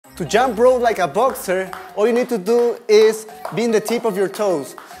To jump rope like a boxer, all you need to do is be in the tip of your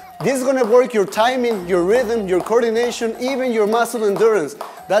toes. This is gonna work your timing, your rhythm, your coordination, even your muscle endurance.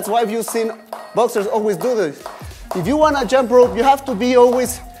 That's why you've seen boxers always do this. If you wanna jump rope, you have to be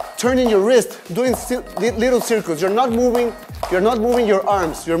always turning your wrist, doing little circles. You're not moving your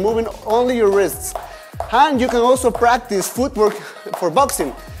arms, you're moving only your wrists. And you can also practice footwork for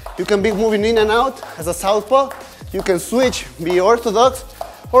boxing. You can be moving in and out as a southpaw. You can switch, be orthodox,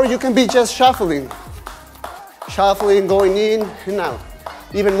 or you can be just shuffling. Shuffling, going in and out.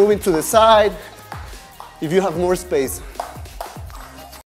 Even moving to the side if you have more space.